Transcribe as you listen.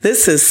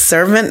This is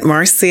Servant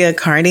Marcia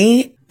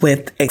Carty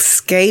with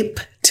Escape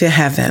to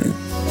Heaven.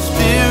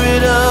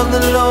 Spirit of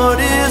the Lord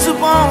is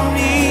upon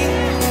me.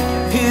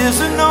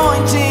 His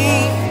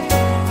anointing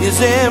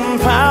is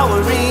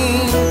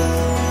empowering.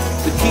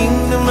 The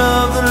kingdom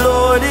of the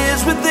Lord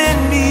is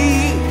within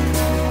me,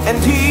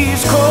 and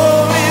He's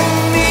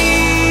calling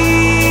me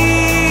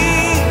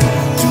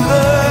to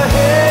the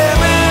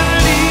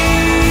heavenly.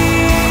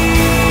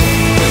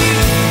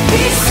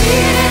 He's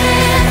seated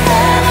in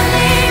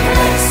heavenly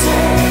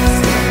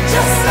places,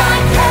 just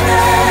like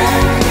heaven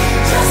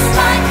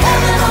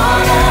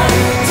on earth,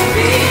 to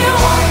be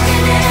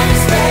walking in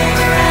His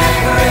favor and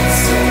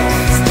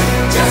graces,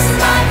 just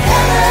like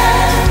heaven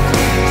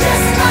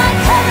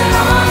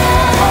on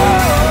earth.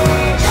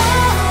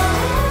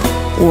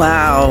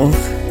 Wow.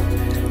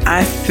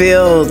 I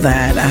feel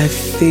that. I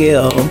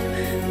feel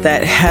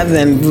that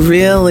heaven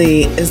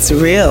really is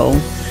real.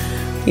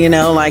 You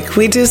know, like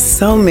we do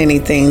so many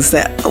things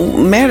that,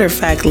 matter of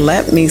fact,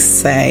 let me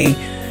say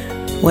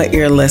what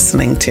you're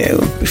listening to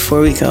before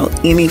we go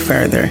any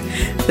further.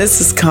 This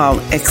is called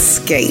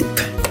Escape.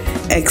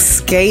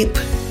 Escape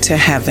to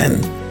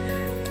Heaven.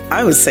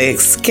 I would say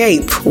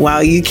escape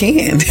while you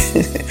can.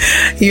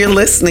 You're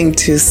listening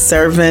to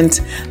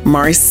Servant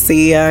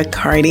Marcia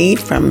Carty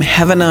from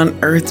Heaven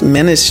on Earth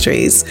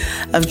Ministries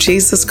of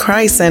Jesus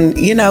Christ. And,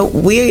 you know,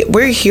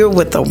 we're here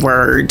with the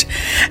word.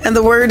 And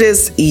the word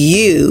is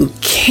you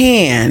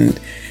can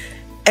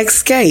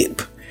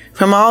escape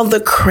from all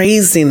the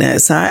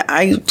craziness.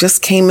 I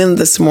just came in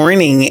this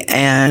morning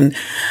and,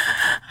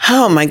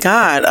 oh my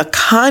God, a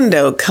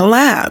condo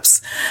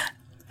collapsed.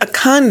 A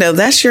condo,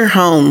 that's your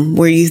home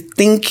where you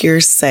think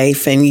you're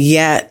safe and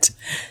yet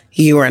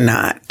you are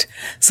not.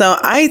 So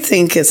I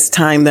think it's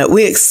time that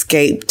we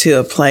escape to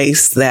a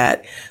place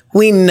that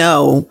we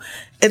know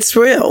it's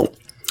real.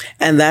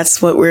 And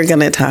that's what we're going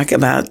to talk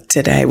about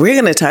today.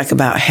 We're going to talk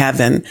about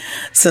heaven.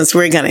 Since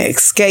we're going to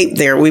escape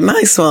there, we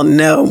might as well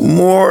know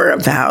more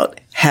about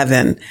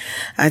heaven.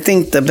 I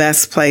think the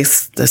best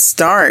place to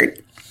start,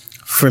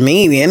 for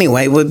me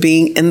anyway, would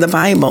be in the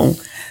Bible,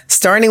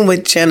 starting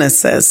with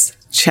Genesis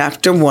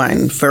chapter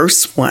 1,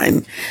 verse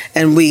 1.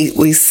 And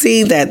we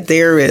see that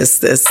there is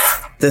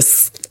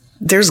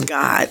there's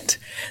God,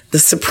 the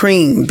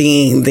supreme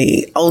being,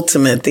 the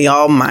ultimate, the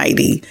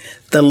almighty,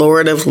 the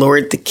Lord of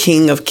Lords, the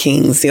King of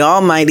Kings, the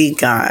almighty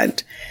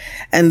God.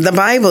 And the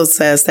Bible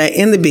says that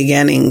in the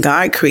beginning,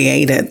 God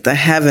created the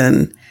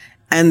heaven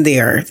and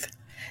the earth.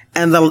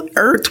 And the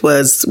earth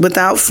was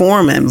without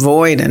form and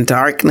void, and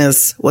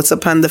darkness was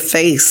upon the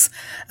face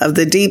of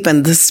the deep.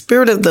 And the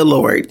Spirit of the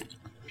Lord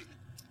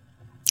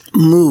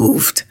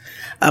moved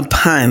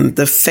upon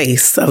the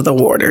face of the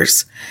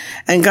waters.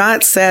 And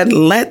God said,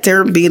 let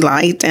there be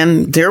light,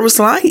 and there was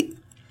light.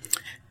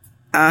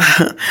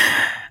 And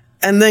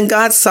then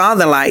God saw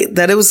the light,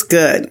 that it was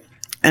good,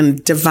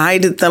 and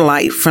divided the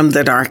light from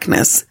the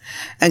darkness.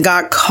 And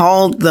God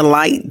called the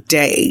light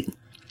day,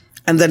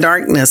 and the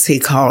darkness He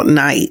called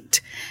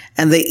night.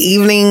 And the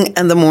evening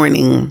and the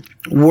morning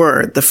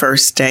were the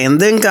first day. And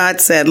then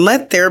God said,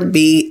 let there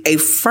be a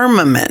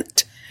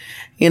firmament.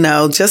 You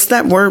know, just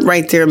that word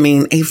right there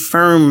means a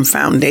firm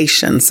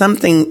foundation,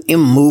 something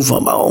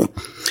immovable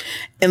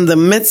in the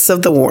midst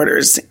of the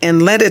waters,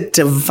 and let it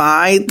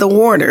divide the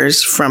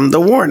waters from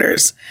the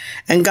waters.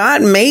 And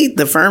God made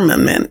the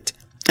firmament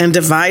and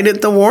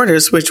divided the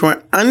waters which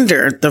were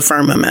under the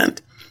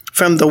firmament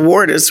from the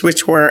waters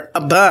which were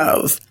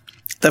above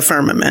the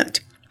firmament.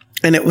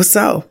 And it was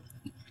so.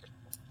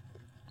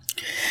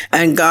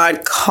 And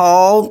God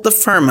called the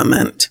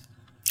firmament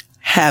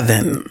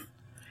heaven.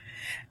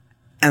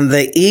 And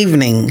the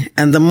evening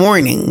and the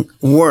morning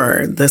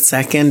were the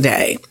second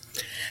day.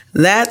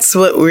 That's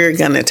what we're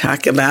going to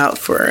talk about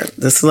for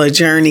this little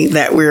journey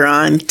that we're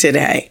on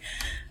today.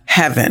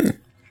 Heaven.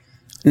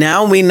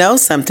 Now we know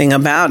something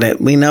about it.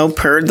 We know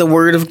per the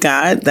word of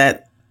God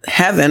that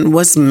heaven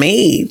was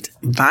made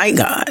by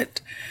God,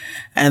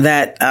 and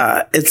that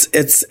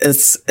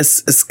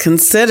it's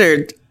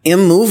considered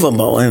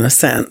immovable in a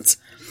sense.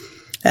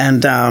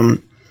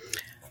 And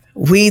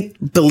we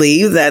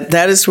believe that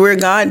that is where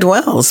God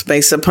dwells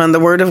based upon the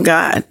word of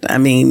God. I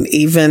mean,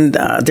 even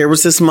there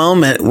was this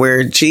moment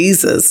where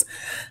Jesus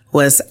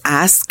was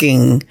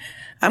asking,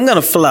 I'm going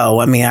to flow.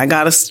 I mean, I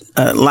got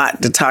a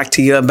lot to talk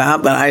to you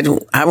about, but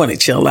I want to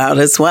chill out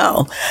as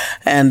well.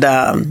 And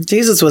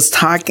Jesus was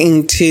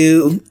talking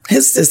to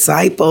His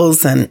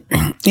disciples, and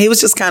He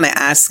was just kind of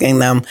asking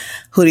them,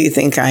 who do you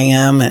think I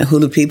am? And who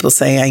do people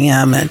say I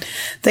am? And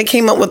they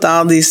came up with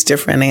all these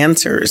different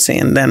answers.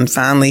 And then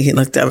finally He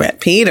looked up at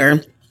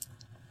Peter,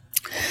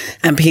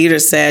 and Peter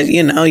said,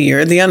 you know,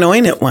 you're the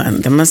anointed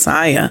one, the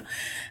Messiah.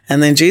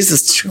 And then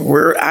Jesus,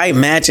 I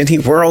imagine He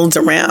whirled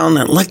around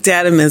and looked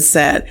at him and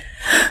said,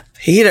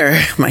 Peter,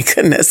 my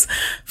goodness,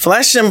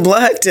 flesh and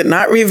blood did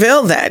not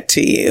reveal that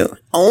to you.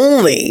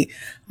 Only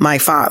my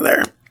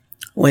Father,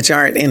 which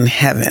art in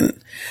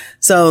heaven.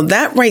 So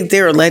that right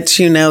there lets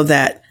you know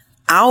that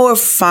our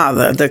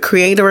Father, the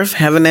creator of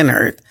heaven and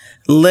earth,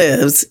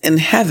 lives in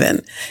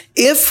heaven.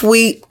 If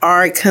we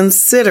are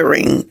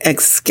considering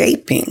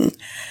escaping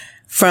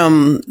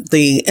from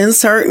the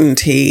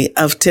uncertainty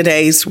of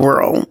today's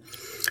world,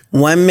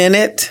 1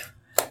 minute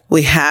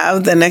we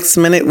have, the next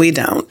minute we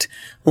don't.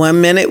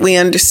 1 minute we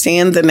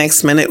understand, the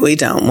next minute we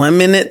don't. 1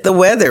 minute the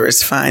weather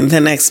is fine, the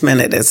next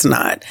minute it's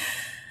not.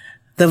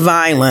 The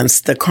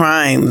violence, the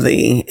crime,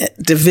 the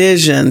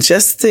division,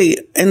 just the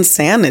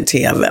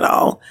insanity of it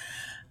all.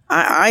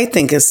 I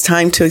think it's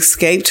time to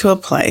escape to a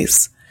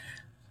place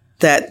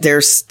that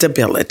there's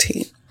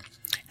stability.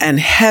 And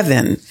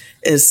heaven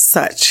is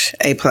such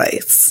a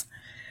place.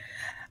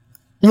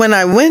 When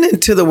I went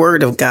into the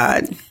Word of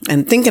God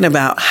and thinking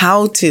about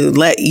how to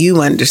let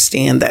you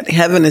understand that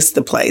heaven is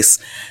the place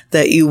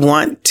that you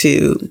want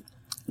to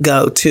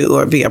go to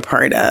or be a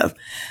part of,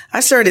 I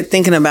started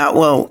thinking about,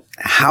 well,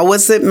 how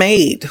was it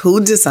made? Who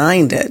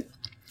designed it?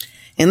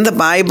 In the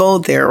Bible,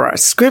 there are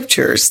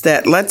scriptures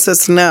that lets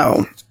us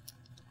know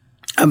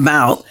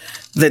about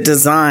the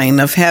design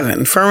of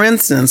heaven. For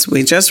instance,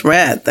 we just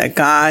read that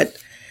God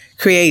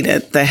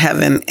created the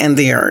heaven and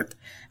the earth.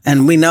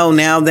 And we know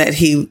now that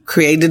he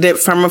created it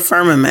from a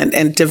firmament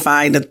and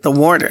divided the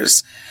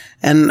waters.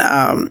 And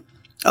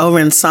over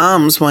in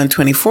Psalms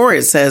 124,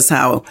 it says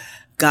how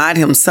God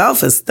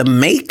himself is the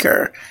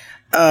maker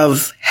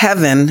of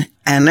heaven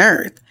and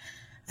earth.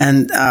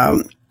 And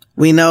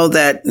we know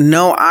that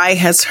no eye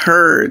has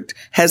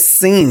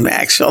seen,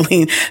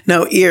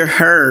 no ear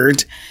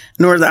heard,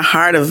 nor the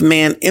heart of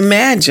man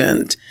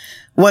imagined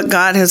what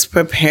God has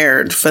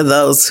prepared for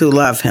those who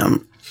love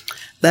him.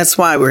 That's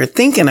why we're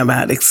thinking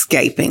about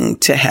escaping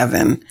to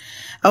heaven.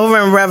 Over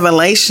in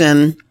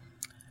Revelation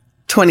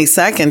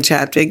 22nd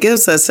chapter, it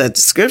gives us a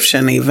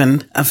description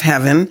even of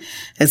heaven.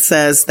 It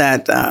says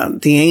that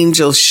the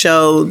angel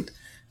showed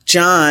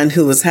John,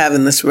 who was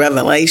having this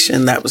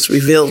revelation that was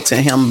revealed to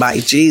him by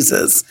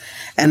Jesus.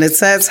 And it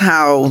says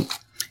how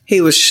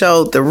he was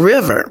showed the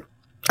river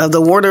of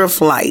the water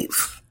of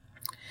life,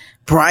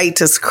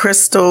 bright as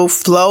crystal,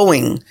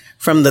 flowing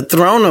from the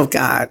throne of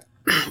God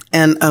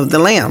and of the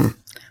Lamb,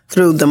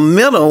 through the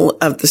middle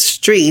of the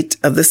street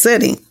of the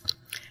city.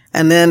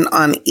 And then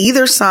on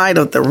either side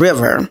of the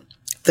river,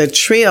 the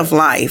tree of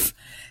life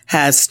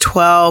has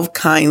 12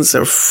 kinds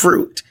of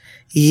fruit,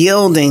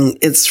 yielding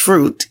its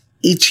fruit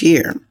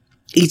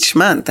each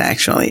month,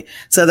 actually.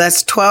 So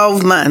that's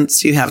 12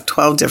 months. You have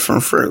 12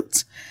 different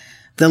fruits.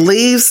 The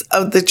leaves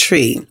of the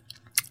tree,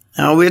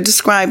 now we're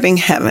describing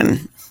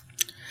heaven,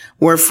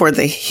 were for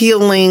the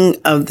healing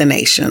of the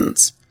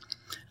nations.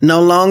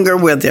 No longer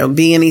will there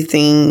be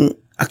anything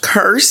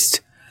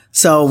accursed.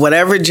 So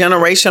whatever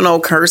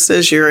generational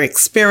curses you're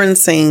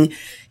experiencing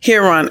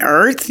here on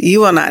earth,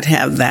 you will not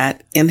have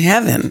that in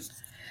heaven.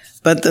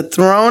 But the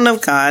throne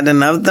of God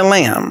and of the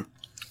Lamb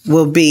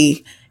will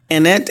be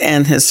in it,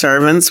 and his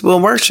servants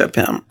will worship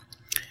him.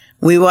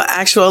 We will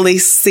actually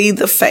see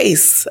the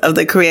face of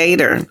the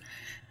Creator.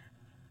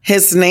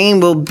 His name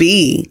will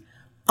be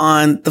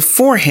on the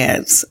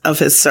foreheads of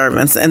his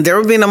servants, and there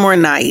will be no more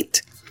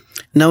night,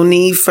 no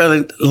need for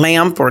the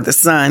lamp or the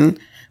sun,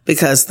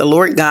 because the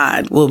Lord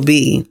God will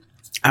be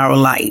our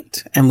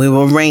light, and we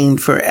will reign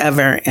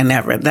forever and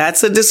ever.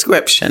 That's a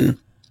description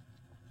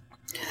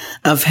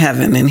of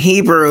heaven. In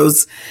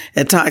Hebrews,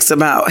 it talks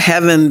about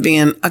heaven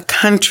being a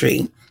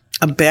country,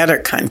 a better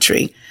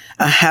country,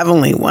 a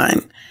heavenly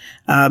one,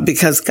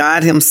 because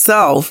God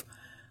himself,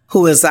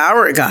 who is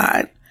our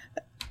God,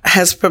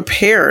 has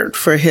prepared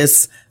for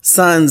his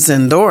sons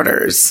and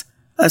daughters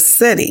a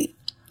city.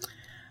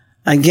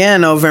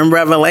 Again, over in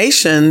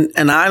Revelation,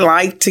 and I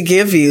like to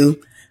give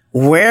you,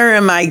 where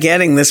am I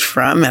getting this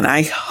from? And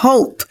I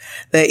hope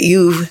that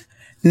you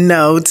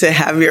know to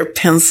have your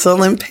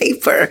pencil and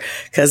paper,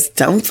 because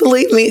don't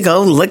believe me,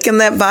 go look in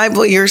that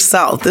Bible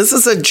yourself. This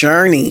is a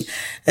journey.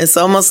 It's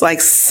almost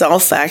like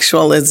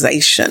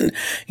self-actualization.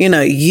 You know,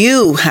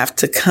 you have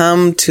to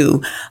come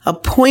to a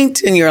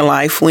point in your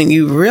life when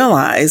you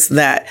realize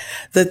that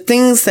the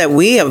things that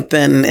we have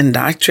been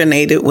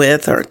indoctrinated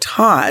with or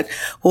taught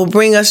will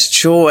bring us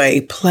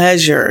joy,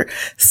 pleasure,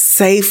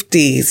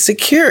 safety,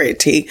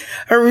 security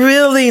are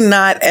really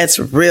not as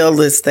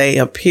real as they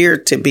appear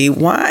to be.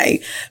 Why?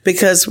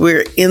 Because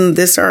we're in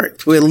this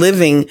earth. We're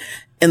living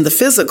in the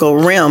physical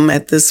realm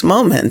at this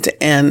moment,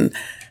 and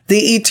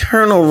the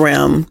eternal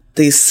realm,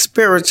 the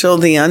spiritual,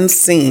 the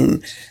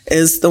unseen,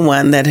 is the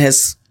one that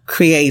has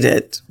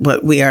created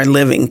what we are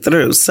living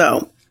through.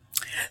 So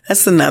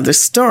that's another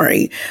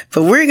story.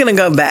 But we're going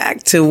to go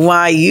back to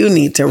why you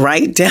need to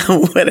write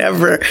down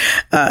whatever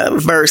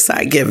verse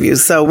I give you.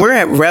 So we're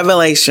at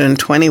Revelation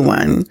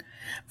 21,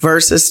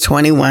 verses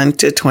 21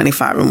 to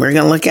 25, and we're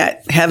going to look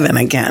at heaven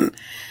again.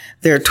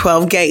 There are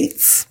 12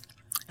 gates,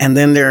 and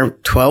then there are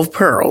 12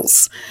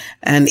 pearls,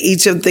 and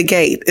each of the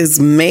gate is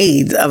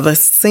made of a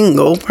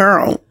single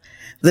pearl.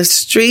 The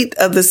street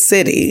of the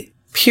city,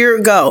 pure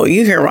gold.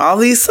 You hear all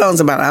these songs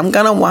about, I'm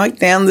going to walk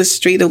down the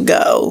street of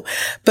gold.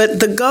 But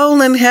the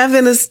gold in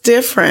heaven is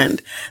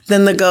different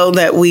than the gold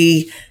that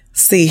we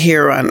see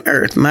here on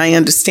earth. My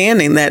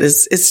understanding that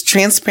is it's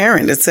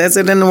transparent. It says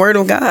it in the Word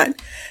of God.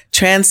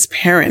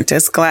 transparent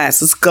as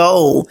glass. It's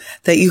gold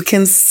that you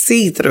can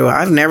see through.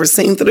 I've never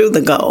seen through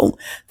the gold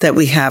that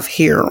we have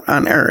here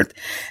on earth.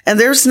 And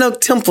there's no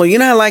temple. You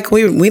know, like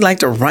we like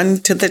to run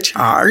to the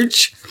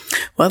church.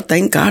 Well,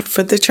 thank God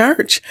for the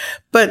church.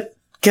 But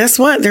guess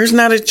what? There's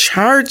not a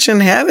church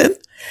in heaven.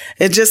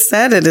 It just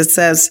said it. It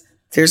says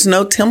there's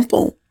no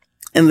temple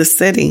in the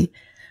city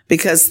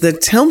because the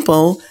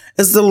temple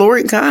is the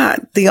Lord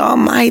God, the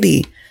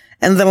Almighty,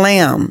 and the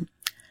Lamb.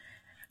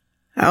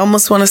 I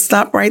almost want to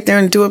stop right there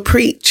and do a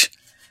preach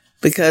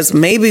because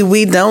maybe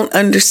we don't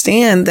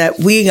understand that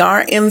we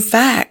are, in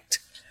fact,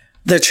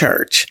 the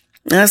church.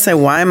 And I say,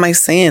 why am I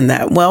saying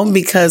that? Well,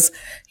 because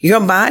your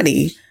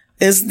body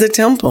is the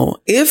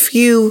temple. If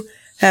you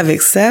have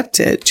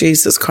accepted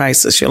Jesus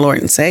Christ as your Lord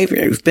and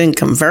Savior, you've been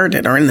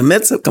converted or in the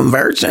midst of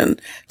conversion,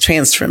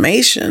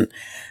 transformation,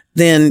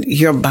 then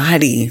your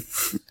body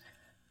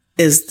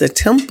is the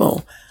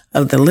temple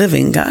of the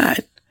living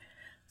God.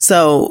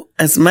 So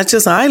as much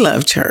as I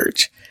love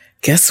church,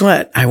 guess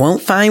what? I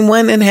won't find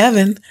one in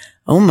heaven.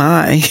 Oh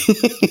my,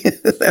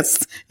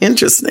 that's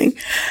interesting.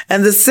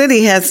 And the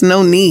city has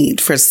no need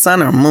for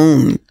sun or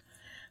moon,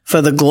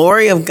 for the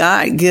glory of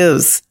God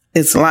gives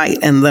its light,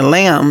 and the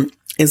Lamb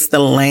is the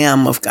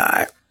Lamb of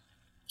God.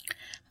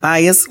 By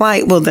its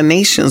light will the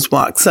nations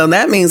walk. So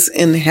that means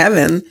in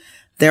heaven,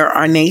 there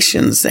are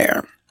nations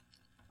there.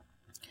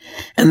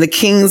 And the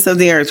kings of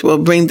the earth will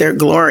bring their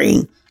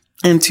glory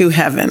into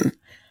heaven.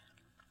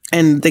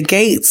 And the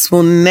gates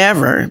will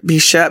never be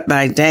shut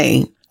by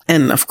day.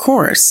 And of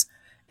course,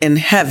 in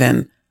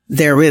heaven,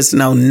 there is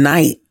no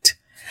night.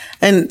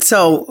 And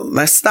so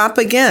let's stop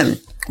again.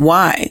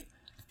 Why?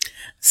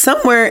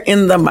 Somewhere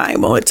in the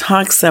Bible, it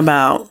talks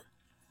about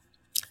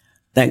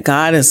that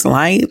God is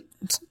light.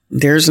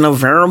 There's no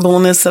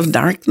variableness of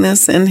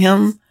darkness in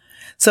him.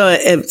 So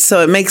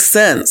it makes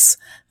sense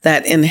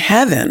that in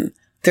heaven,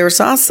 there's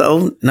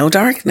also no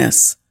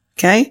darkness.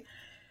 Okay.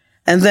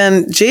 And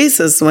then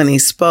Jesus, when he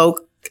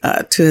spoke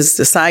to his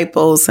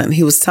disciples and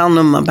he was telling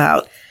them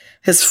about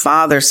his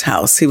Father's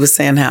house, he was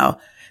saying how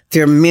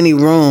there are many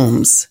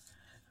rooms,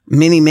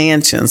 many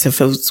mansions.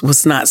 If it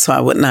was not so, I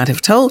would not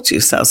have told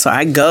you so. So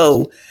I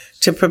go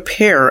to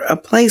prepare a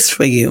place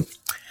for you.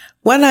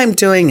 What I'm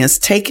doing is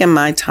taking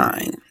my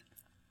time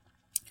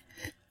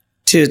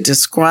to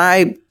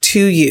describe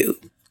to you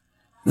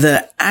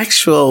the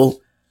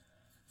actual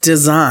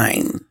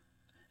design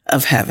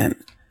of heaven,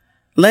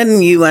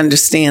 letting you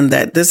understand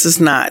that this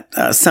is not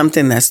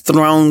something that's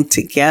thrown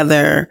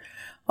together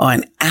or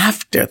an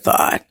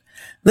afterthought.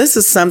 This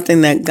is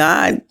something that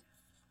God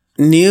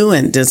knew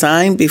and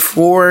designed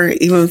before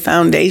even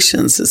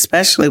foundations,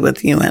 especially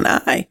with you and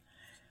I.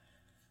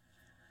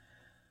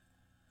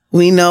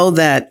 We know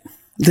that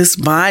this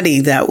body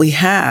that we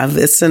have,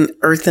 it's an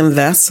earthen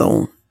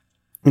vessel,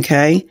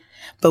 okay?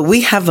 But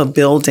we have a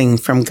building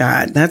from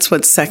God. That's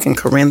what 2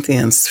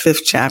 Corinthians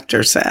 5th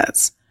chapter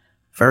says.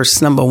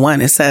 Verse number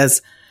 1, it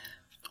says,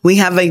 we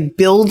have a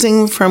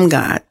building from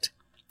God,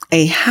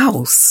 a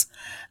house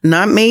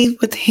not made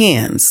with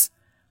hands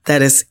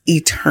that is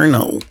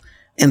eternal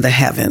in the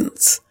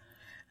heavens.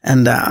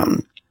 And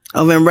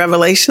over in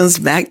Revelations,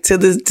 back to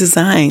the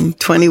design,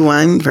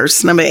 21,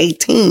 verse number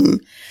 18,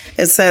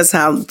 it says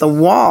how the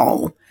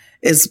wall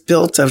is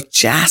built of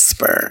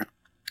jasper,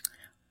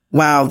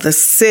 while the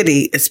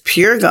city is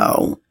pure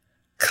gold,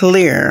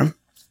 clear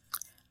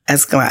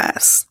as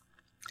glass.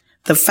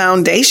 The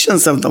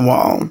foundations of the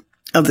wall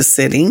of the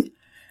city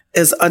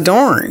is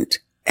adorned.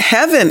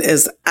 Heaven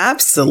is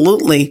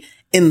absolutely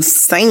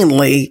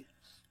insanely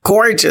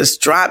gorgeous,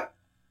 drop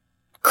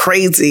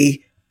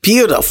crazy,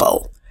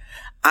 beautiful.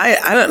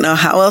 I don't know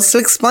how else to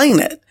explain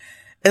it.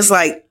 It's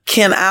like,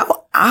 can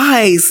our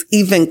eyes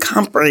even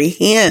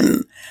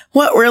comprehend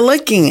what we're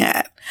looking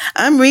at?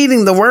 I'm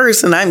reading the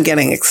words and I'm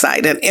getting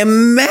excited.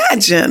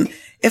 Imagine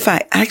if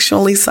I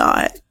actually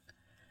saw it.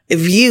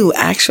 If you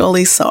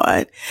actually saw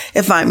it.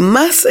 If I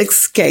must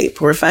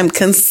escape or if I'm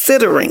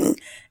considering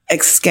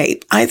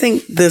escape, I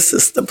think this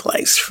is the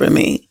place for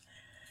me.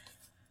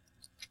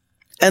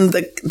 And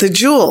the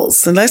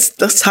jewels, and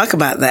let's talk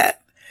about that.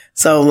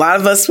 So a lot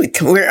of us,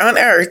 we're on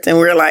earth and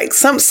we're like,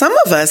 some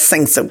of us,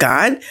 saints of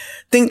God,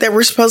 think that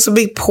we're supposed to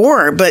be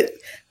poor. But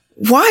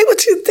why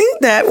would you think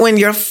that when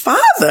your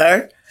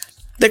Father,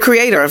 the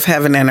creator of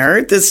heaven and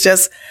earth, is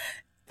just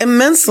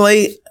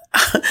immensely,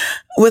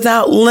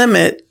 without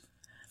limit,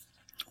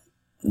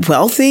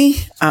 wealthy?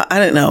 I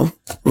don't know,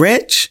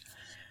 rich?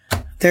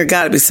 There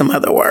got to be some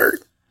other word.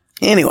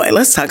 Anyway,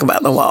 let's talk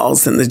about the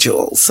walls and the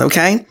jewels,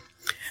 okay?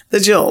 The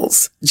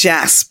jewels,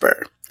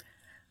 jasper,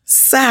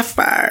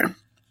 sapphire,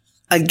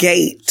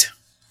 agate,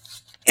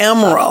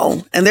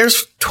 emerald, and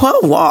there's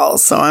 12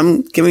 walls, so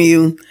I'm giving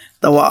you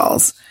the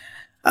walls.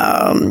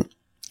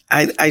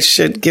 I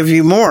should give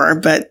you more,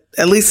 but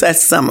at least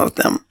that's some of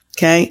them,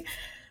 okay?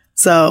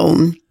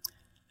 So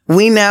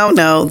we now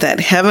know that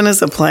heaven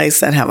is a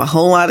place that have a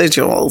whole lot of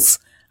jewels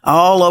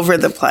all over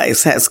the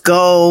place, has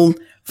gold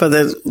for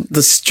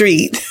the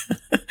street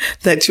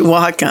that you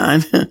walk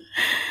on,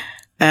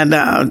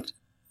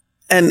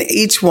 and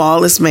each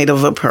wall is made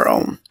of a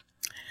pearl.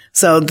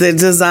 So the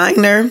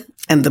designer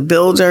and the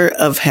builder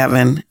of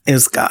heaven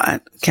is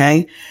God.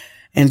 Okay.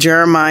 In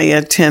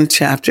Jeremiah 10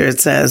 chapter,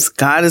 it says,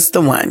 God is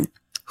the one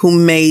who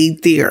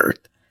made the earth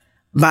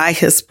by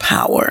his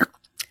power,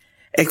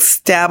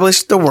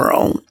 established the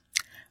world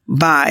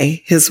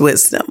by his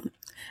wisdom,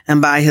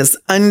 and by his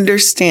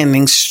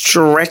understanding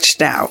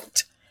stretched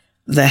out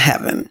the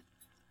heaven.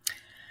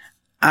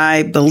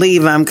 I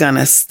believe I'm going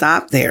to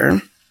stop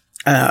there,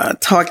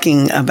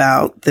 talking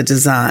about the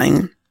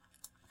design,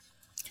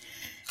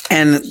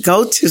 and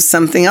go to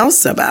something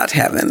else about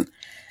heaven.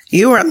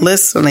 You are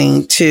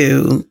listening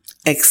to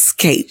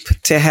Escape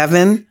to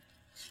Heaven.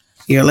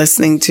 You're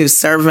listening to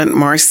Servant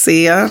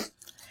Marcia,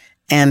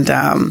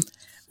 and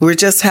we're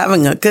just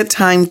having a good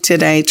time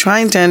today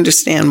trying to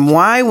understand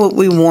why would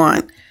we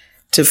want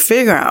to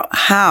figure out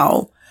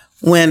how,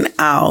 when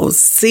our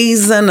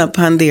season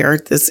upon the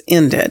earth is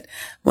ended,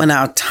 when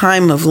our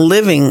time of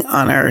living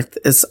on earth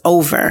is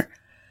over,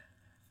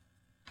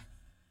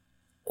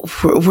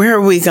 where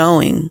are we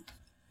going?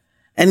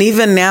 And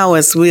even now,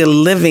 as we are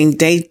living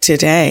day to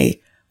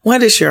day,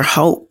 what is your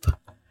hope?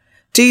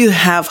 Do you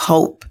have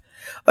hope,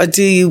 or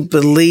do you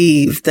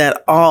believe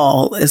that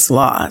all is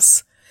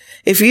lost?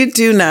 If you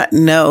do not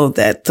know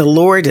that the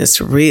Lord is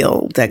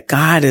real, that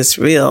God is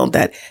real,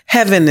 that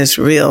heaven is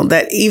real,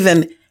 that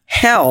even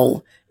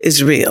hell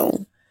is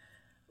real,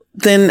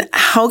 then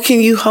how can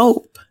you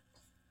hope?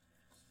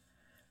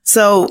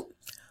 So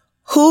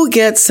who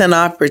gets an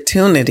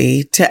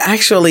opportunity to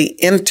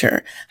actually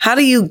enter? How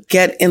do you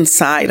get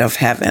inside of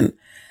heaven?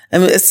 I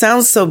mean, it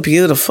sounds so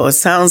beautiful. It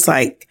sounds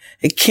like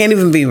it can't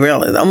even be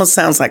real. It almost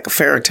sounds like a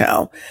fairy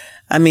tale.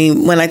 I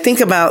mean, when I think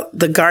about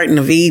the Garden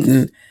of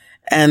Eden,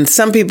 and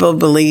some people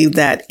believe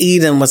that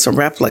Eden was a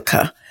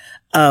replica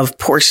of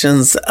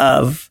portions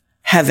of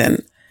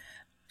heaven.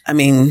 I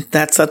mean,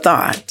 that's a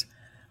thought.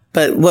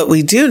 But what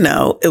we do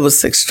know, it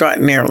was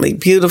extraordinarily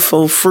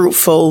beautiful,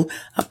 fruitful,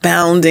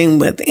 abounding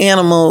with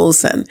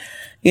animals. And,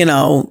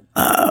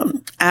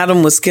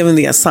 Adam was given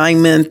the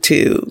assignment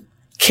to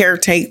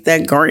caretake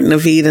that Garden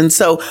of Eden.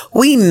 So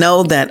we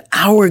know that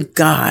our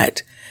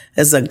God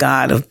is a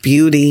God of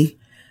beauty,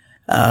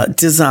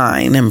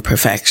 design, and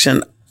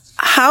perfection.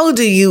 How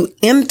do you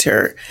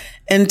enter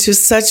into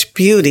such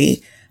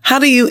beauty? How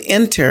do you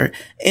enter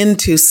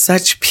into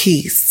such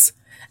peace?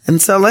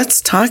 And so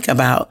let's talk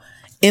about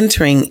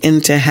entering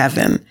into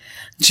heaven.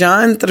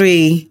 John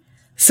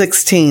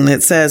 3:16,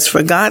 it says,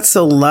 for God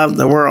so loved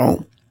the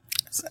world.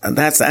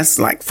 That's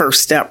like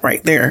first step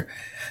right there.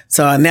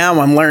 So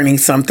now I'm learning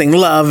something.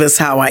 Love is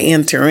how I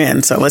enter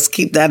in. So let's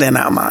keep that in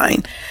our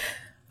mind.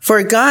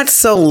 For God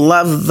so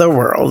loved the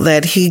world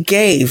that he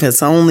gave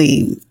his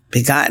only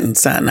begotten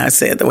son, I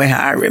say it the way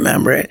I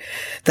remember it,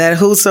 that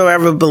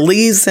whosoever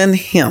believes in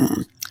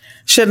him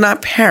should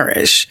not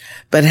perish,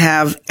 but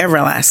have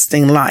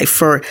everlasting life.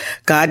 For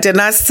God did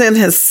not send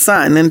his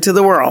son into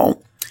the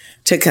world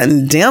to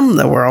condemn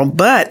the world,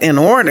 but in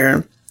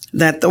order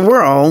that the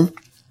world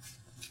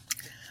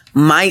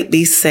might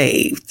be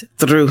saved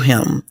through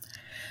him.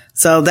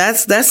 So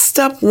that's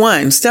step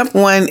one. Step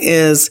one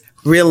is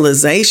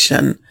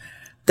realization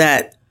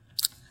that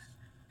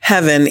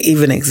heaven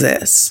even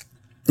exists.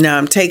 Now,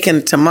 I'm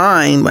taken to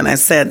mind when I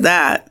said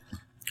that,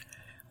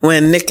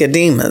 when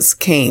Nicodemus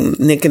came.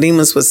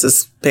 Nicodemus was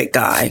this big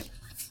guy,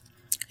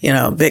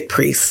 big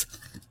priest,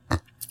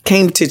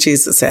 came to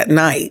Jesus at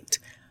night.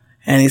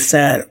 And he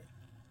said,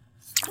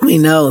 we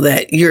know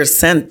that you're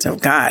sent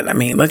of God. I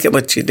mean, look at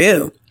what you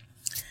do.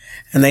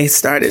 And they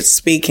started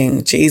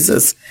speaking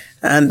Jesus.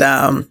 And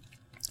matter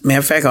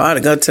of fact, I ought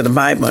to go to the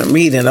Bible and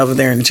read it over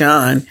there in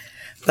John.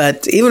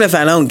 But even if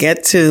I don't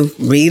get to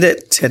read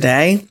it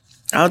today,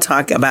 I'll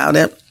talk about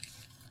it.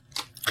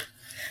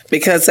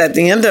 Because at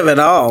the end of it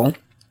all,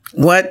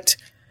 what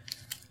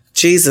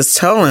Jesus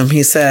told him,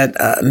 he said,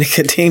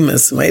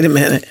 Nicodemus, wait a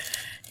minute,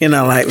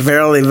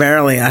 verily,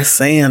 verily, I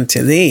say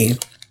unto thee.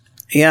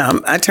 Yeah,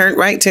 I turned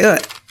right to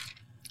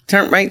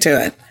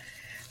it.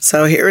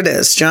 So here it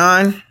is,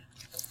 John,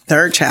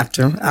 3rd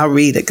chapter. I'll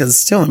read it because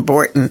it's too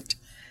important.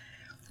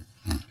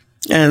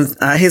 And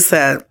he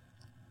said,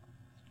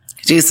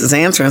 Jesus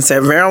answered and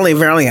said, verily,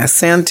 verily, I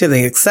say unto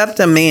thee, except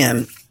a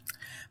man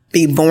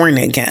be born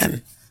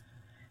again,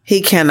 he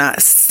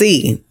cannot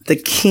see the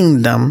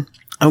kingdom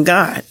of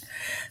God.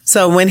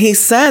 So when he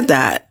said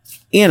that,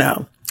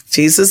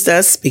 Jesus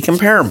does speak in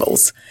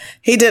parables.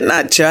 He did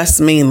not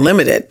just mean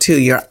limited to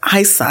your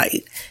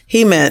eyesight.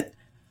 He meant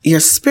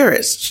your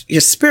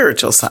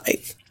spiritual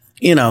sight,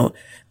 the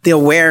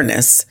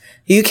awareness.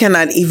 You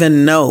cannot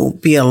even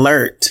be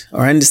alert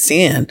or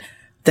understand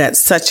that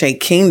such a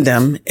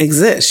kingdom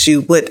exists.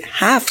 You would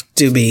have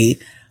to be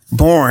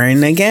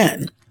born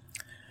again.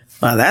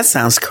 Well, that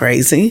sounds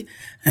crazy.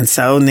 And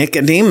so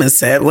Nicodemus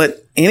said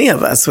what any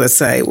of us would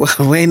say, well,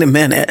 wait a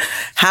minute.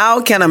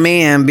 How can a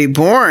man be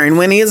born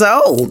when he is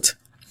old?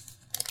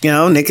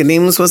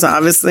 Nicodemus was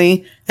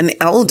obviously an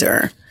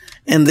elder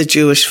in the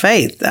Jewish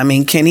faith. I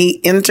mean, can he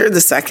enter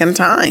the second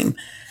time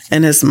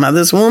in his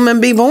mother's womb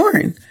and be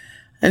born?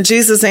 And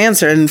Jesus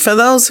answered, and for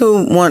those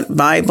who want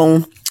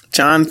Bible,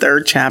 John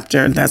 3rd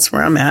chapter, that's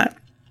where I'm at.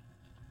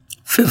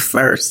 5th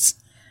verse.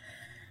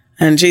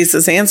 And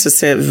Jesus answered,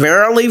 said,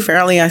 Verily,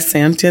 verily, I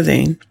say unto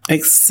thee,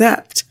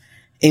 except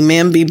a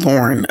man be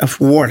born of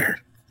water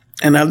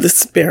and of the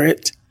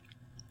Spirit,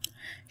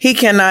 he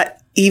cannot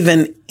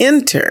even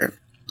enter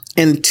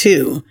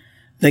into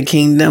the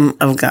kingdom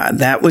of God.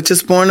 That which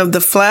is born of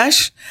the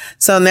flesh.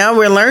 So now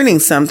we're learning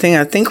something.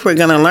 I think we're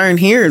going to learn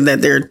here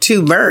that there are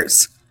 2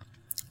 births.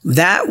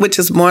 That which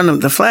is born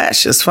of the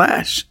flesh is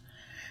flesh,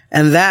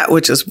 and that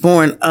which is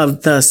born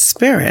of the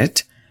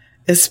Spirit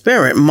is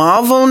spirit.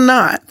 Marvel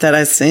not that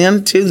I say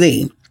unto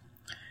thee,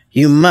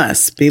 you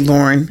must be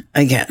born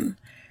again.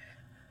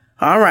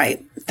 All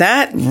right.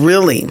 That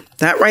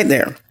right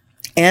there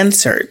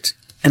answered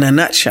in a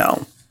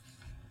nutshell.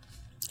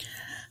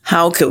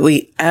 How could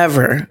we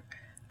ever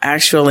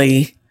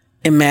actually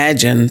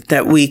imagine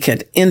that we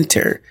could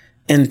enter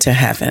into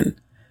heaven?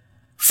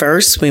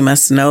 First, we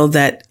must know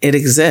that it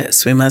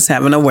exists. We must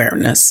have an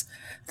awareness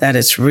that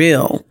it's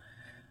real,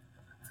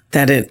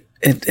 that it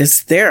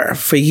is there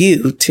for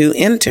you to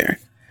enter.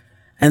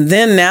 And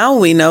then now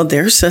we know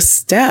there's a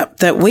step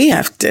that we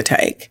have to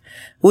take.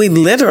 We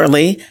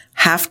literally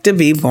have to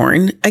be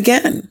born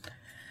again.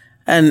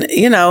 And,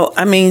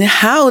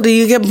 how do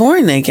you get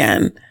born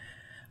again?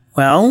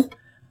 Well,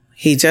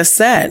 he just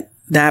said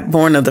that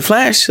born of the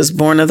flesh is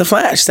born of the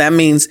flesh. That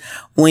means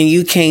when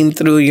you came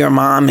through your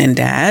mom and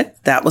dad,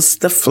 that was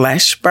the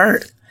flesh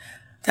birth.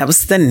 That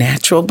was the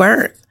natural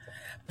birth.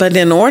 But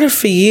in order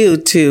for you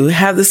to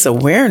have this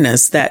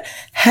awareness that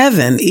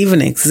heaven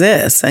even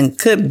exists and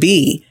could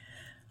be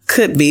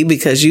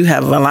because you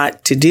have a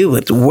lot to do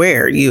with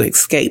where you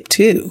escape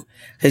to,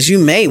 because you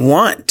may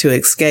want to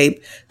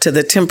escape to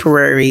the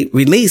temporary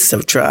release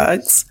of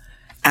drugs,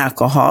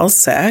 alcohol,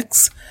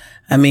 sex,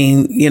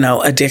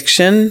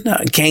 addiction,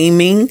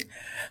 gaming,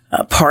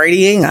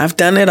 partying. I've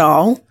done it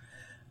all.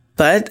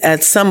 But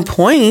at some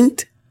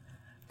point,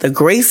 the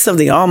grace of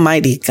the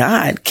Almighty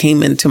God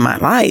came into my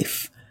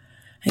life.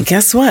 And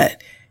guess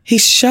what? He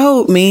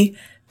showed me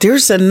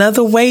there's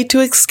another way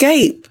to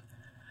escape.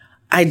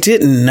 I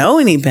didn't know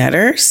any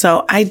better,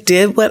 so I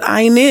did what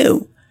I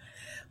knew.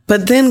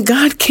 But then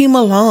God came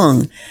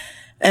along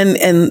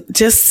and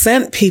just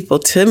sent people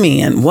to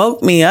me and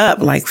woke me up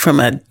like from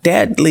a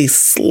deadly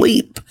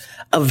sleep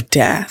of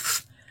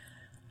death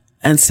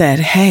and said,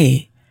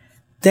 hey,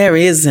 there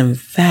is in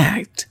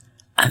fact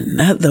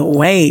another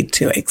way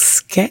to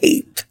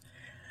escape.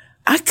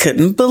 I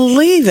couldn't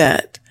believe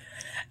it.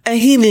 And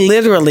he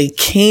literally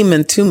came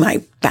into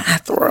my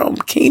bathroom.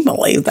 Can you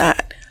believe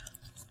that?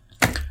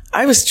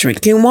 I was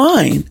drinking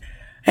wine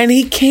and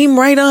he came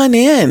right on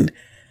in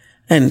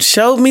and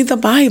showed me the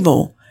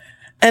Bible.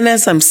 And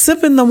as I'm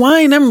sipping the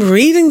wine, I'm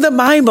reading the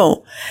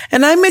Bible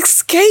and I'm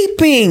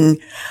escaping.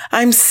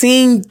 I'm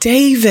seeing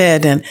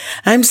David and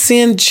I'm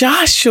seeing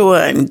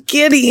Joshua and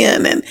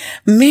Gideon and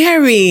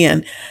Mary.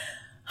 And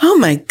oh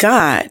my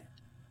God,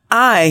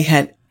 I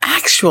had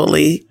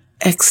actually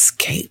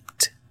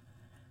escaped.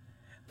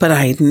 But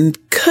I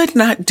could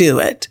not do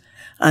it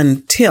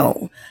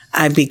until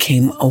I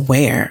became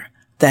aware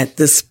that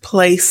this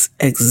place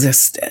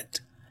existed.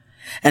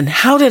 And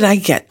how did I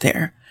get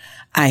there?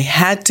 I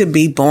had to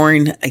be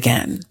born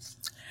again.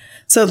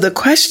 So the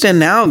question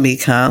now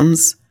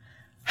becomes,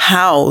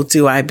 how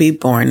do I be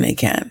born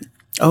again?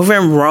 Over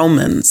in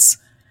Romans,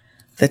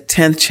 the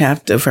 10th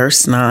chapter,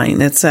 verse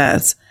 9, it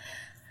says,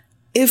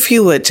 if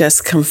you would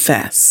just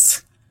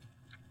confess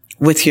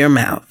with your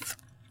mouth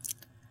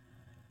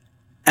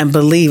and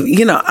believe,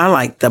 I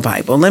like the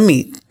Bible. Let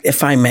me,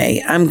 if I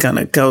may, I'm going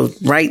to go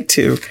right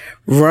to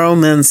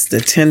Romans, the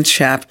 10th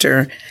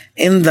chapter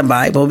in the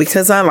Bible,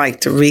 because I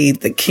like to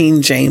read the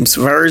King James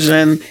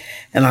Version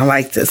and I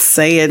like to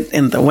say it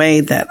in the way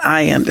that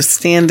I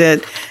understand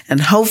it. And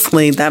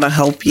hopefully that'll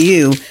help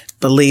you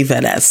believe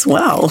it as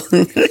well.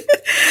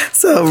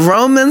 So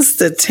Romans,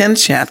 the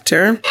 10th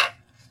chapter,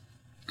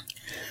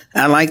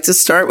 I like to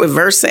start with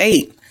verse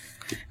 8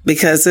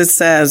 because it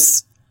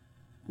says,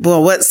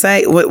 well, what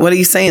are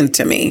you saying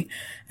to me?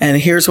 And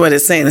here's what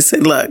it's saying. It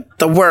said, look,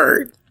 the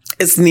word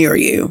is near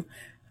you.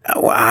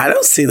 Well, I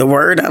don't see the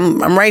word.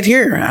 I'm right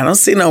here. I don't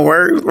see no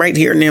word right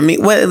here near me.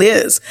 Well, it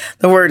is.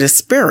 The word is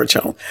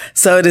spiritual.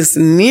 So it is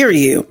near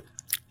you.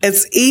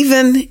 It's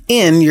even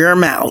in your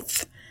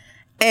mouth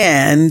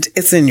and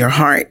it's in your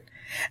heart.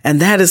 And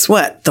that is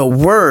what? The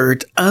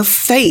word of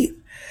faith.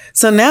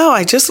 So now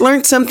I just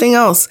learned something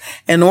else.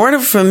 In order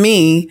for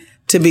me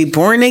to be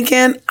born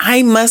again,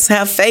 I must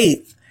have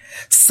faith.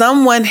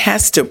 Someone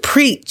has to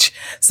preach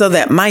so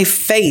that my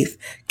faith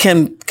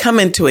can come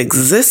into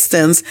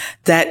existence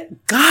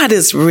that God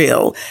is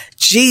real.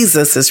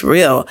 Jesus is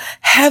real.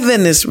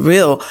 Heaven is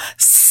real.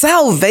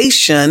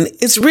 Salvation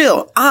is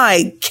real.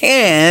 I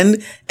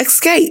can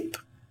escape.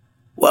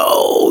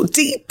 Whoa,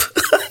 deep.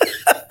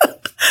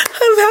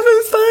 I'm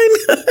having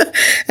fun.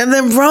 And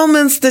then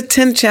Romans, the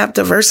 10th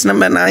chapter, verse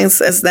number 9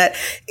 says that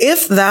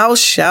if thou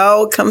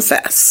shalt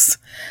confess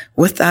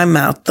with thy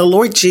mouth the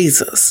Lord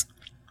Jesus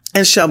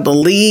and shall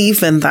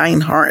believe in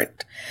thine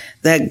heart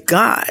that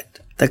God,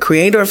 the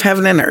creator of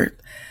heaven and earth,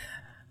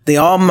 the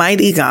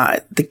Almighty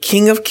God, the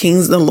King of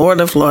Kings, the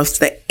Lord of Lords,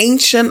 the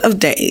Ancient of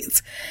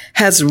Days,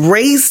 has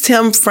raised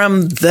him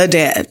from the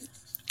dead.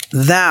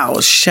 Thou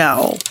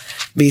shalt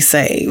be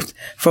saved.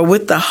 For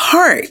with the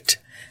heart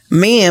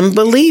man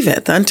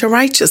believeth unto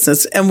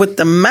righteousness, and with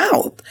the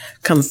mouth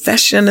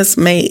confession is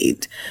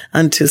made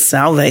unto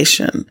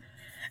salvation.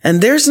 And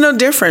there's no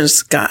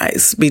difference,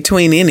 guys,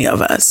 between any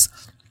of us.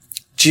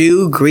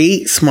 Jew,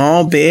 Greek,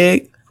 small,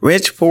 big,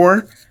 rich,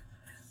 poor.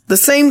 The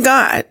same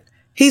God.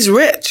 He's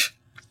rich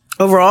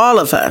over all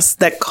of us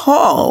that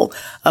call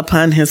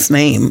upon his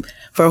name.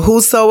 For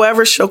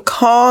whosoever shall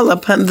call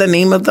upon the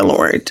name of the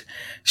Lord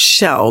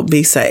shall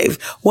be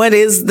saved. What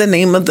is the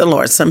name of the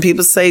Lord? Some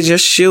people say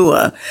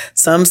Yeshua.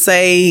 Some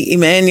say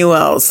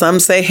Emmanuel. Some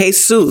say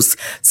Jesus.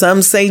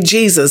 Some say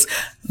Jesus.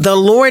 The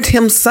Lord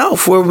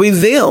himself will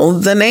reveal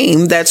the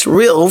name that's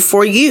real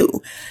for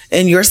you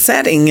in your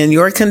setting, in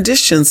your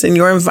conditions, in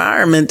your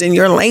environment, in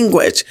your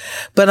language.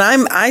 But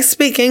I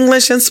speak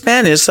English and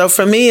Spanish. So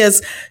for me,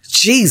 it's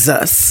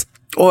Jesus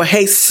or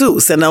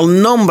Jesus, en el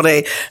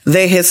nombre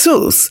de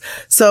Jesús.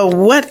 So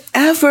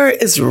whatever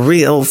is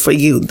real for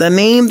you, the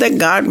name that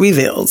God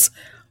reveals,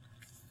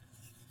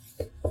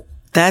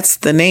 that's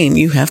the name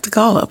you have to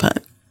call upon.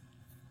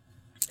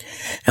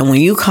 And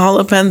when you call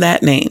upon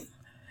that name,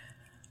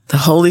 the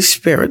Holy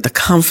Spirit, the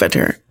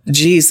Comforter,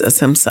 Jesus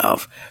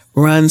himself,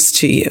 runs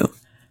to you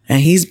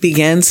and he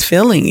begins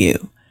filling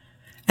you.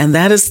 And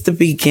that is the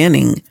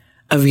beginning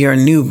of your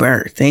new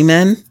birth.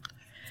 Amen.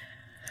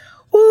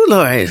 Oh,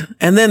 Lord.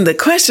 And then the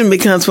question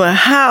becomes, well,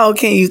 how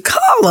can you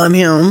call on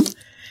him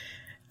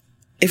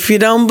if you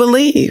don't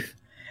believe?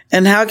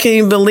 And how can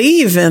you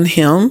believe in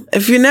him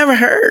if you never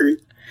heard?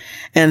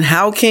 And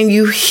how can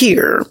you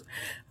hear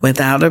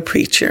without a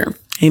preacher?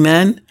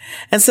 Amen.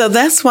 And so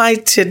that's why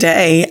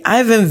today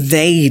I've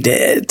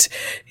invaded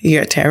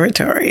your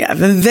territory.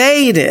 I've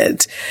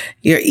invaded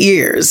your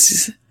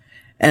ears.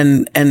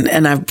 And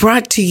I've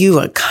brought to you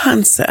a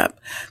concept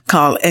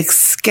called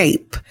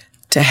escape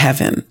to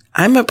heaven.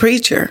 I'm a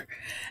preacher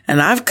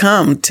and I've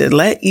come to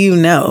let you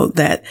know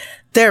that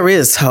there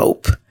is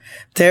hope.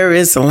 There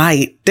is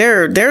light.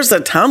 There's a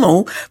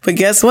tunnel, but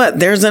guess what?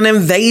 There's an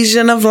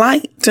invasion of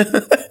light.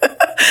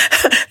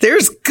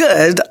 There's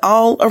good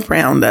all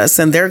around us,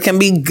 and there can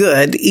be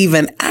good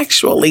even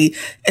actually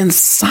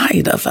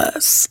inside of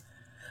us.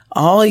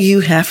 All you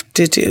have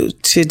to do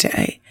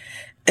today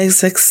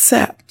is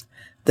accept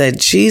that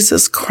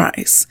Jesus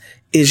Christ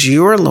is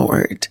your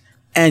Lord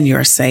and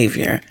your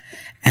Savior.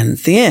 And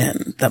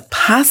then the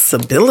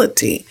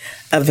possibility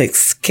of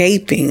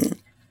escaping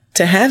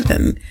to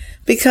heaven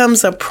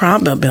becomes a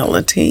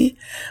probability,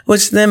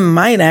 which then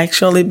might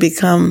actually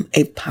become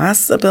a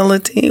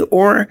possibility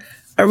or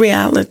a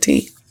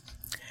reality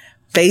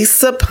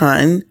based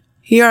upon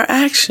your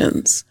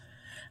actions.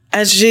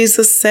 As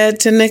Jesus said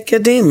to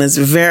Nicodemus,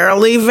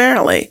 verily,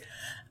 verily,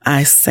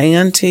 I say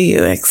unto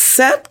you,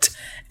 except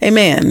a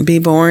man be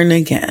born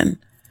again,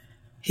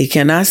 he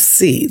cannot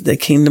see the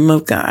kingdom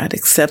of God,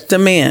 except a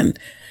man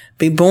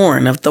be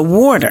born of the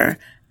water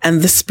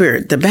and the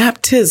Spirit, the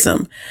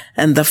baptism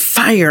and the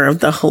fire of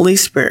the Holy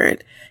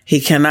Spirit.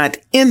 He cannot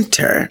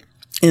enter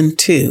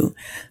into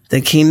the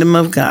kingdom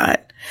of God.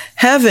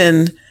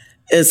 Heaven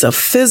is a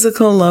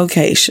physical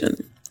location.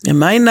 It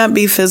might not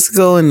be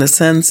physical in the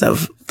sense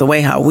of the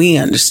way how we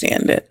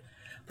understand it,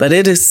 but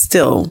it is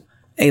still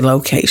a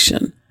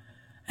location.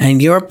 And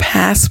your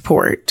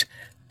passport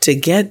to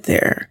get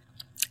there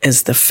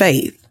is the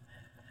faith,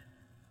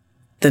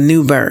 the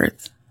new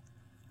birth,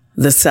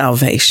 the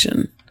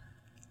salvation.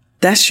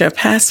 That's your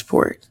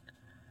passport.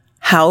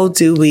 How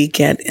do we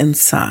get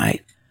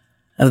inside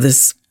of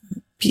this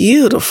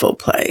beautiful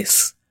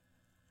place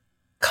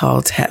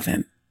called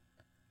heaven?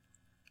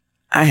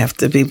 I have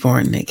to be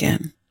born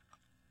again.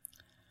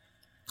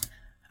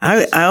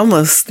 I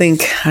almost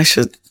think I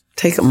should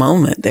take a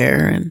moment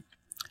there, and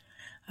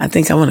I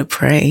think I want to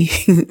pray.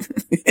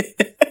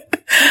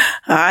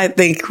 I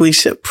think we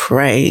should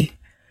pray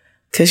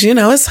because,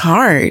 it's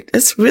hard.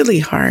 It's really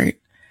hard.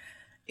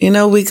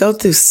 We go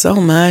through so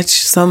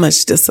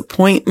much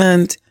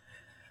disappointment,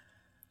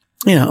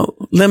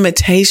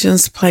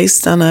 limitations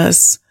placed on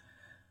us.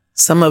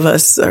 Some of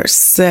us are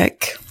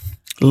sick,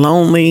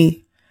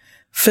 lonely,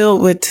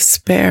 filled with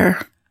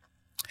despair.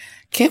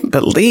 Can't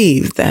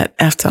believe that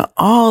after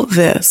all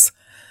this,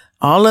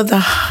 all of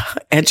the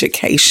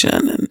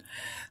education and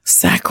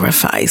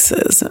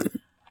sacrifices and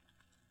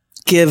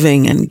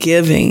giving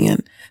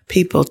and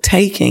people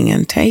taking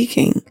and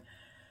taking,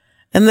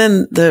 and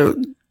then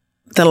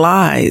the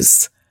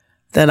lies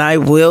that I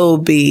will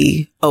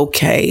be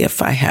okay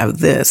if I have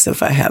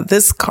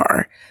this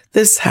car,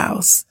 this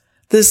house,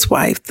 this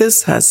wife,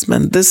 this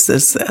husband,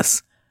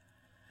 this.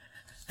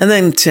 And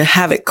then to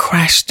have it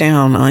crash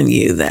down on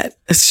you that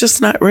it's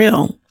just not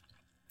real.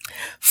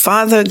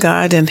 Father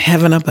God in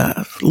heaven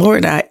above,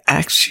 Lord, I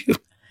ask you,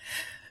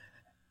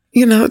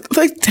 look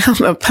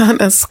down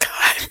upon us,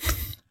 God.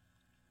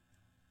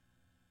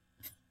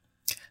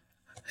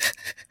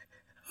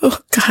 Oh,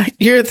 God,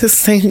 you're the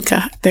same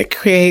God that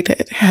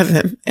created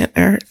heaven and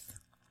earth.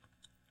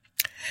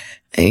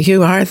 And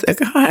you are the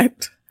God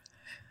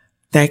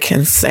that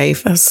can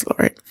save us,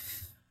 Lord.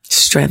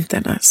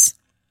 Strengthen us.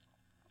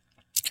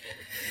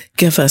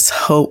 Give us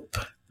hope.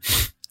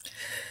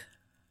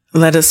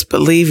 Let us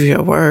believe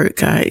your word,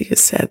 God. You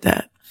said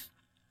that.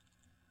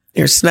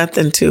 There's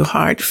nothing too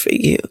hard for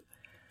you,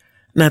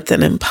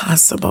 nothing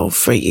impossible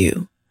for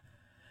you,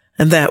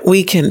 and that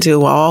we can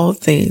do all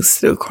things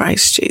through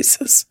Christ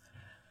Jesus,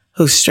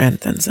 who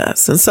strengthens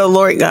us. And so,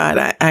 Lord God,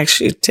 I ask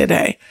you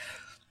today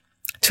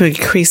to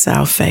increase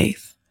our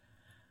faith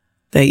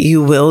that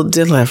you will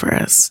deliver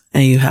us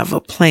and you have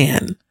a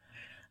plan.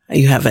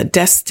 You have a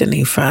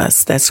destiny for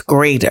us that's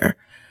greater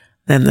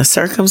than the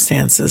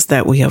circumstances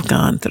that we have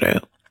gone through.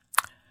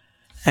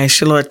 I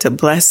ask you, Lord, to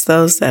bless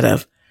those that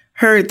have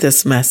heard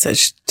this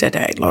message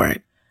today,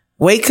 Lord.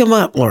 Wake them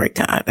up, Lord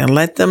God, and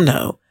let them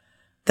know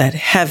that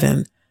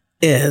heaven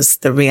is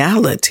the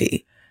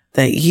reality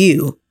that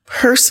you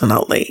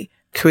personally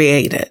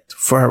created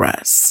for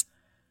us.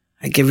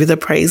 I give you the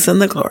praise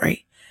and the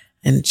glory.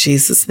 In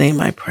Jesus'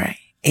 name I pray.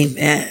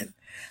 Amen.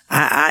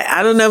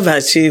 I don't know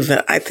about you,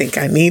 but I think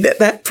I needed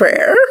that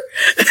prayer.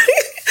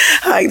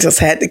 I just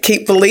had to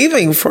keep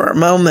believing for a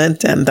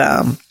moment. And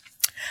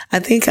I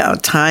think our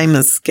time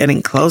is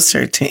getting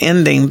closer to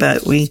ending,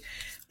 but we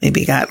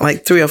maybe got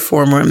like 3 or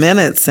 4 more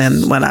minutes.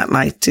 And what I'd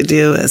like to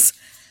do is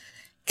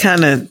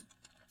kind of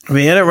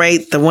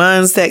reiterate the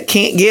ones that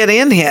can't get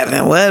in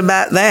heaven. What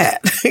about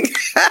that?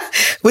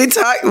 We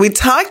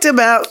talked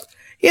about,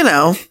 and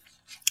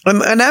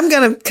I'm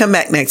going to come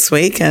back next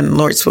week, and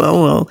Lord's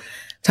will, we'll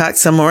talk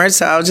some more.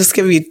 So I'll just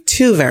give you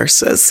 2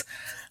 verses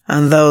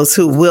on those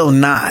who will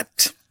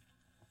not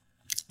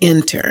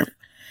enter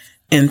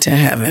into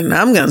heaven.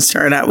 I'm going to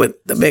start out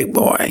with the big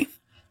boy,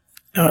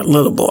 or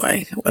little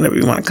boy, whatever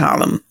you want to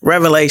call him.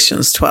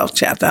 Revelations 12th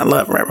chapter. I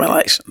love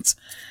Revelations.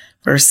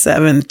 Verse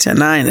 7 to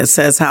 9, it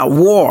says how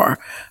war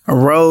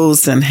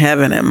arose in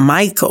heaven and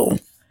Michael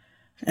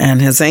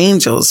and his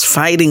angels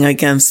fighting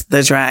against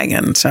the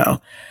dragon.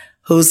 So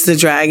who's the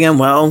dragon?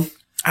 Well,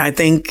 I'm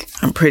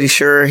pretty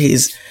sure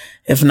he's,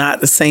 if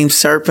not the same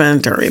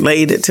serpent or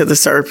related to the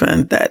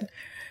serpent that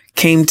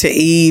came to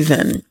Eve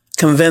and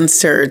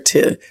convinced her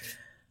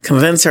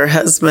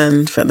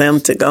husband for them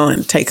to go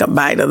and take a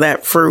bite of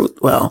that fruit.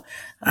 Well,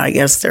 I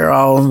guess they're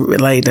all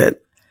related.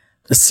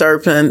 The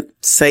serpent,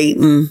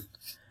 Satan,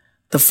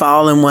 the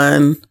fallen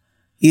one,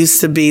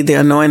 used to be the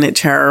anointed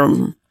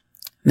cherub,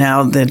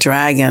 now the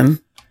dragon.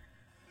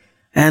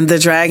 And the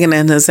dragon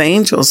and his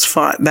angels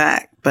fought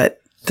back,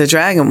 but the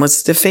dragon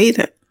was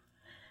defeated.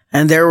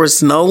 And there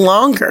was no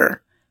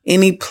longer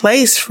any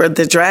place for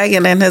the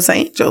dragon and his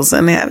angels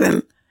in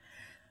heaven.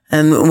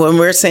 And when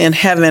we're saying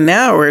heaven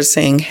now, we're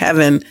saying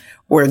heaven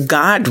where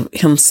God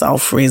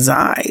himself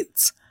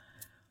resides.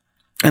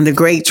 And the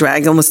great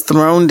dragon was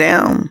thrown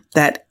down.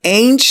 That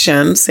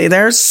ancient,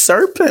 there's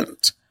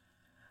serpent,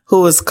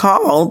 who is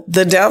called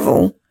the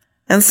devil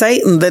and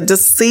Satan, the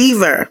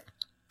deceiver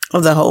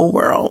of the whole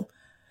world.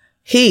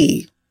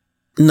 He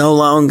no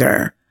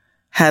longer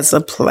has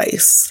a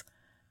place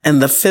in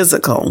the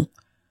physical.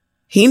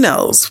 He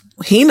knows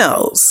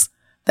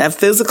that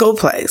physical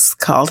place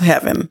called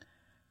heaven,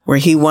 where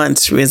he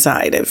once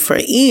resided for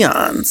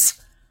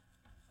eons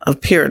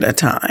of period of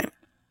time.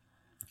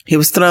 He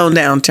was thrown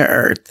down to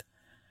earth,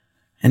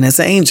 and his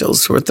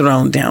angels were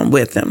thrown down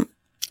with him.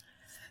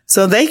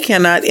 So they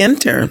cannot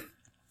enter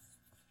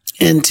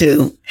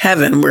into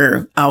heaven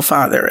where our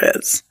Father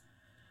is.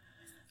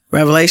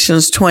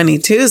 Revelations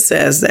 22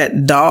 says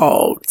that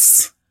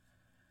dogs,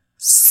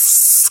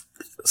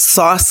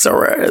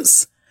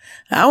 sorcerers.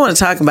 I want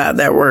to talk about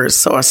that word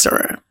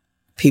sorcerer.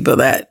 People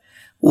that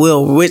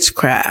will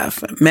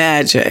witchcraft,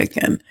 magic.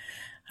 And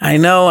I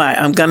know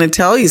I'm going to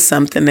tell you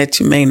something that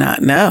you may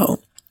not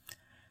know.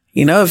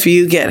 If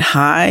you get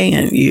high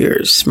and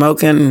you're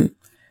smoking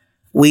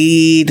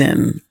weed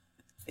and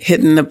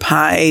hitting the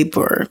pipe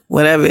or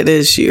whatever it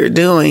is you're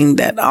doing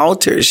that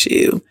alters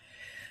you,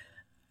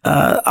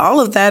 all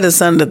of that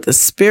is under the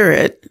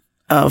spirit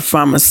of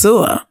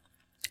Pharmacia.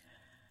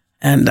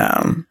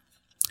 And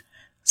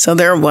so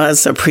there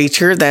was a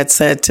preacher that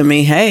said to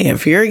me, hey,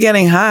 if you're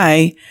getting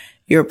high,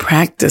 you're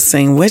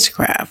practicing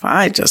witchcraft.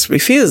 I just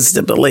refused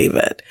to believe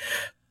it.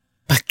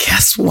 But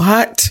guess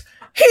what?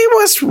 He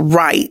was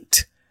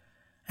right.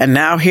 And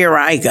now here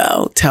I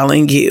go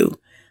telling you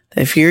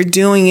that if you're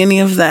doing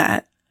any of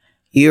that,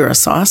 you're a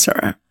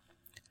sorcerer.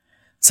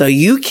 So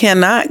you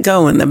cannot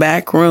go in the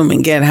back room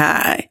and get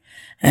high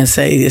and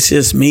say, it's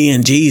just me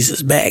and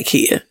Jesus back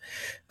here.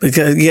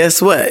 Because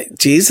guess what?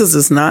 Jesus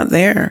is not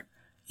there.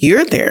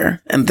 You're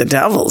there and the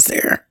devil's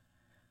there,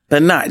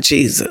 but not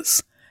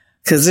Jesus.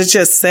 Because it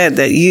just said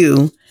that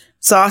you,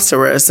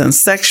 sorcerers and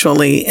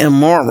sexually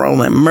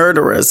immoral and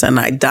murderers and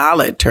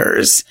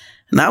idolaters,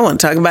 and I want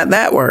to talk about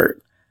that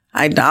word,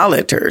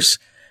 idolaters.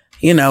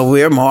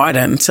 We're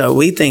modern, so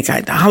we think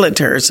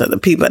idolaters are the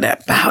people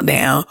that bow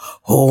down.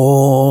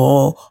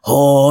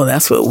 Oh,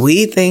 that's what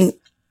we think.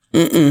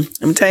 Let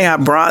me tell you how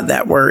broad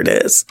that word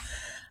is.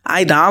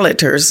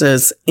 Idolaters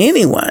is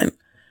anyone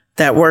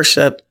that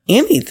worship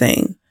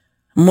anything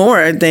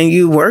more than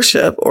you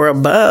worship or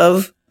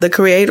above the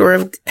creator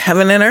of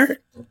heaven and earth.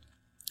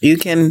 You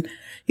can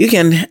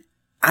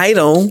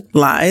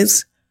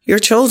idolize your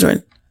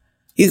children.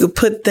 You could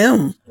put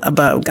them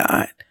above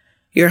God,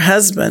 your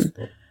husband,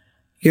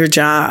 your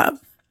job,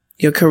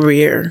 your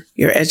career,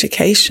 your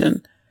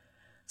education.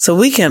 So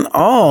we can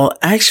all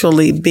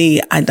actually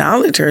be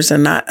idolaters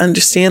and not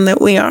understand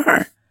that we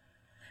are.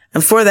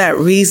 And for that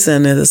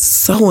reason, it is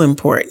so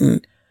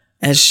important,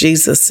 as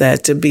Jesus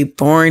said, to be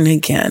born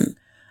again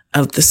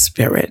of the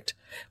Spirit,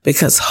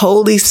 because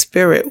Holy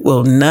Spirit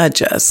will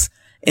nudge us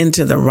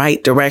into the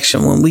right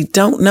direction when we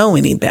don't know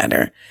any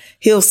better.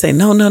 He'll say,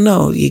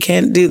 no, you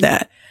can't do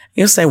that.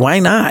 You'll say, why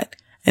not?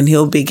 And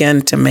he'll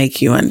begin to make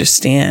you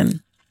understand.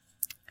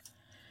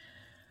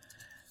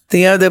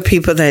 The other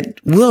people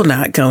that will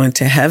not go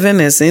into heaven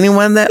is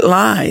anyone that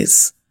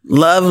lies,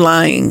 love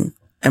lying,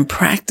 and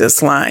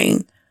practice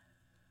lying,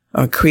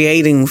 or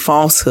creating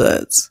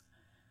falsehoods.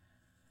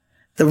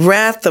 The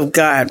wrath of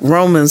God,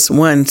 Romans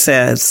 1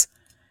 says,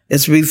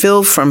 is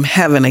revealed from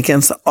heaven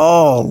against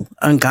all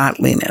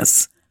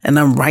ungodliness and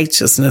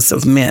unrighteousness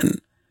of men.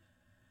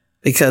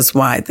 Because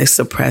why? They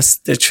suppress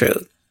the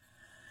truth.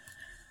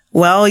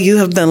 Well, you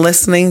have been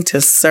listening to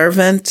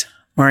Servant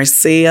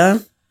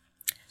Marcia,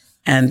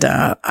 and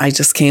I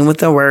just came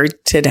with a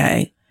word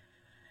today.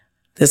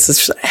 This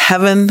is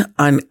Heaven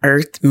on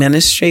Earth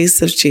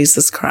Ministries of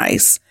Jesus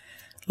Christ,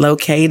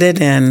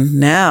 located in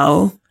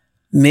now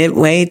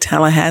Midway,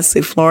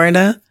 Tallahassee,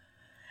 Florida.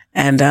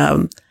 And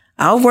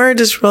our word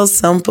is real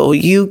simple.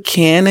 You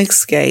can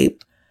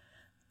escape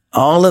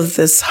all of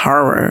this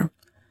horror.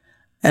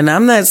 And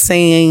I'm not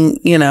saying,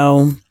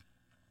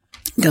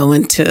 go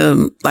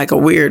into like a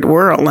weird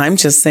world. I'm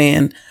just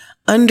saying,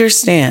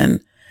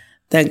 understand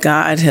that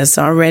God has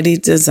already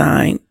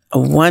designed a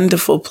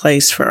wonderful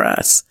place for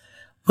us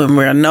when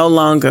we're no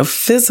longer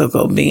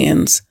physical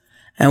beings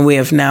and we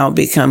have now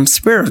become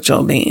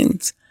spiritual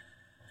beings.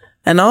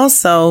 And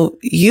also,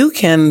 you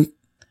can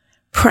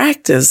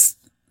practice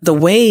the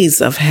ways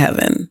of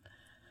heaven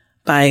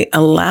by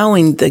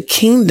allowing the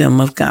kingdom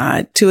of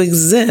God to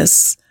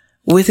exist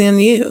within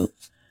you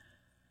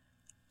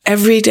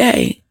every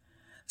day.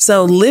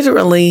 So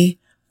literally,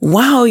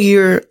 while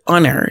you're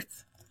on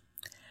earth,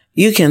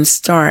 you can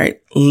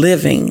start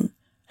living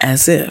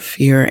as if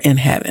you're in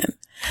heaven.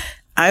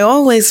 I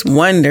always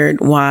wondered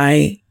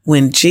why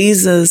when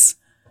Jesus,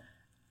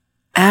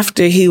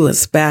 after he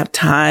was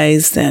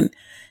baptized and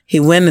he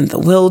went in the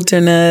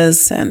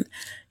wilderness and,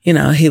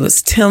 he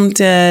was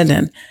tempted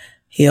and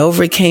he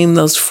overcame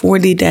those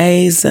 40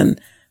 days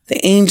and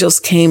the angels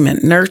came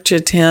and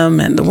nurtured him.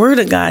 And the word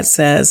of God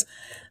says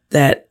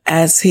that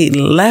as he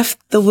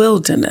left the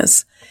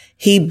wilderness,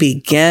 he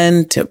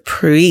began to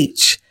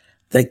preach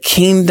the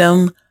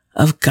kingdom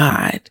of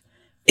God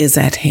is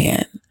at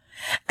hand.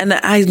 And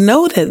I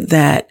noted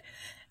that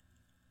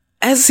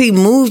as he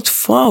moved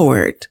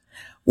forward,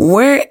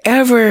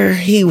 wherever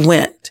he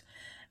went,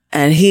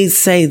 and he'd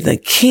say the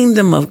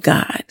kingdom of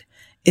God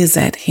is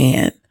at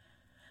hand,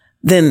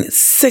 then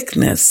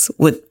sickness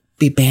would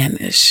be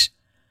banished.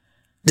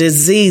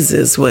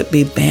 Diseases would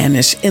be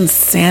banished.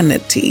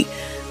 Insanity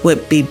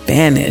would be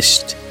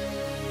banished.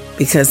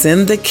 Because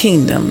in the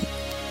kingdom,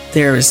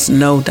 there is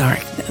no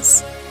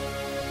darkness.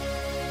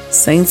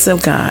 Saints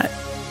of God,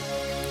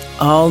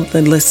 all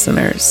the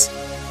listeners,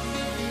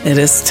 it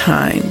is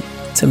time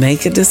to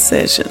make a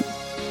decision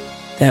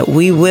that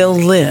we will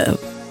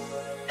live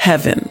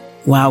heaven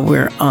while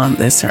we're on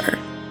this earth.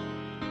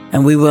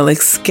 And we will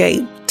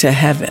escape to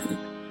heaven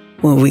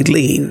when we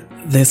leave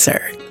this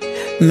earth.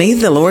 May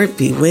the Lord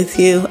be with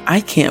you.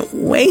 I can't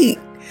wait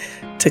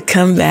to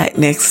come back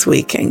next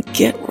week and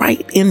get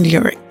right in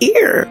your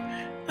ear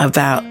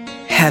about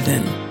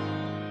heaven.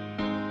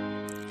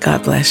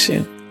 God bless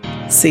you.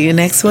 See you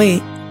next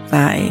week.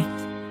 Bye.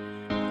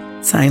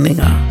 Signing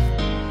off.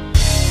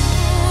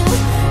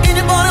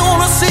 Anybody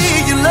wanna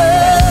see you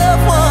love?